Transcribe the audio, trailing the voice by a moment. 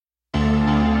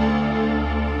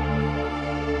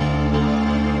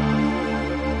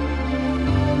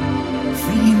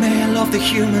of the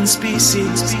human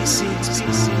species.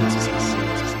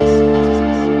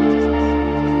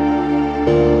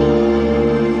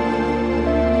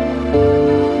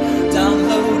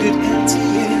 Downloaded into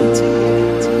you.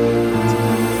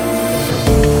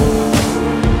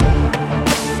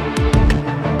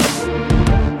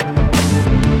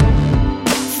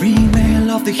 Female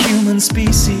of the human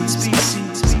species.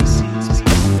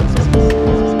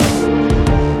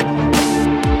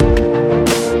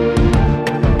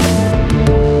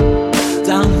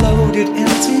 Downloaded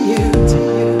into you.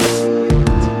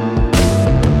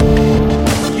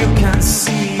 You can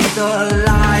see the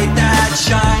light that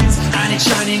shines, and it's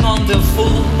shining on the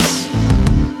fools.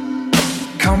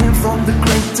 Coming from the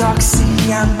great dark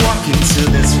sea and walking to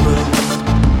this room.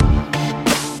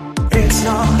 It's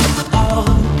not all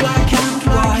black and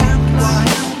white,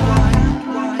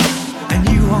 and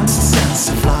you want a sense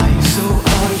of life. So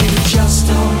are you just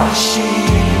a machine?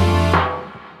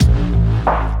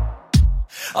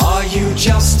 Are you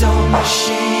just a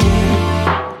machine?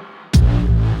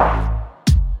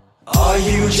 Are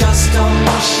you just a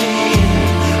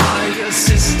machine? Are your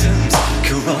systems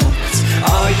corrupt?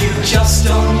 Are you just a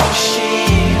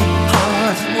machine?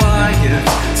 Hardwired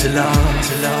to love,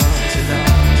 to love, to love.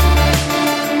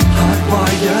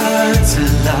 Hardwired to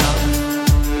love.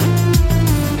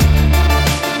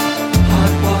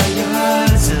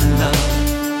 Hardwired to love.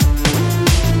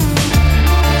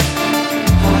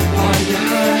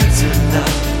 Hardwired to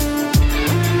love.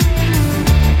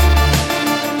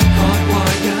 Hardwired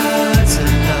to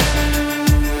love.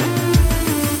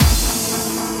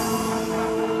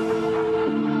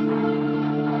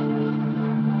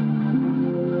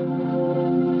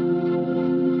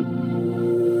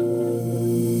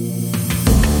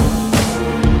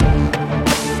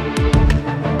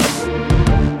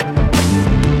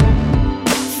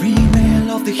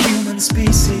 The human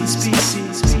species.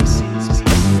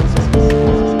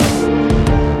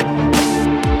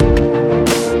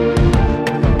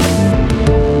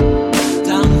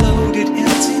 Downloaded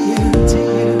into you.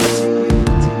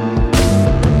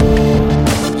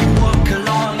 You walk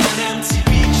along an empty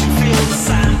beach, you feel the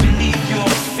sand beneath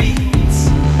your feet.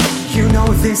 You know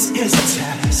this is a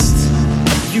test.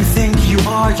 You think you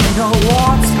are, you know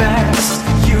what's best.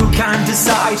 You can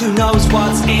decide who knows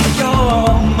what's in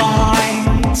your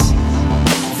mind.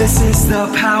 This is the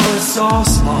power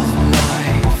source of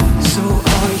life. So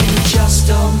are you just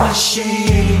a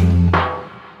machine?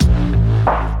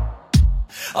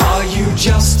 Are you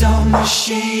just a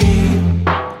machine?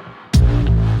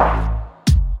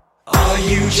 Are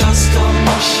you just a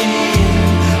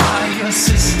machine? Are your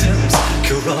systems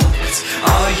corrupt?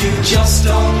 Are you just a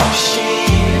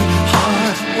machine?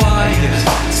 Hardwired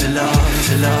to love,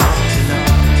 to love, to love.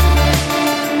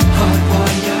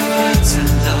 Hardwired to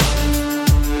love.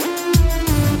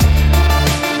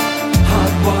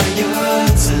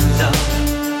 Hardwired to love.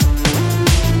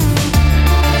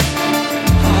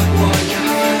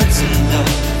 Hardwired to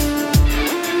love.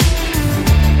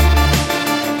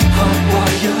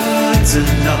 Hardwired to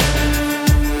love.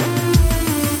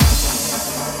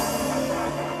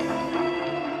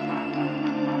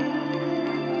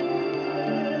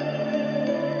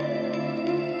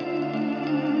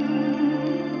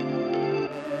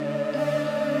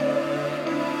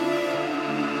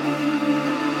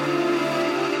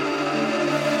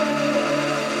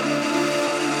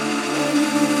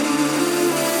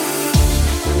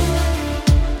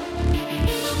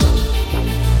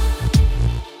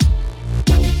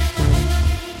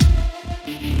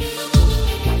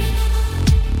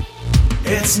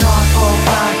 It's not all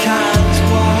black and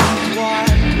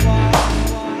white.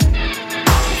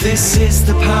 This is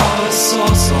the power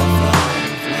source of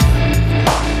life.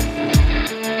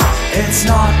 It's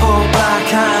not all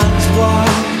black and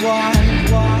white.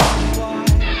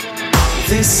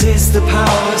 This is the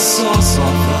power source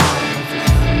of life.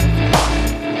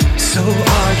 So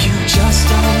are you just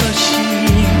a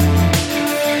machine?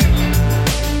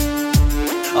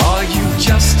 Are you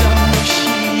just a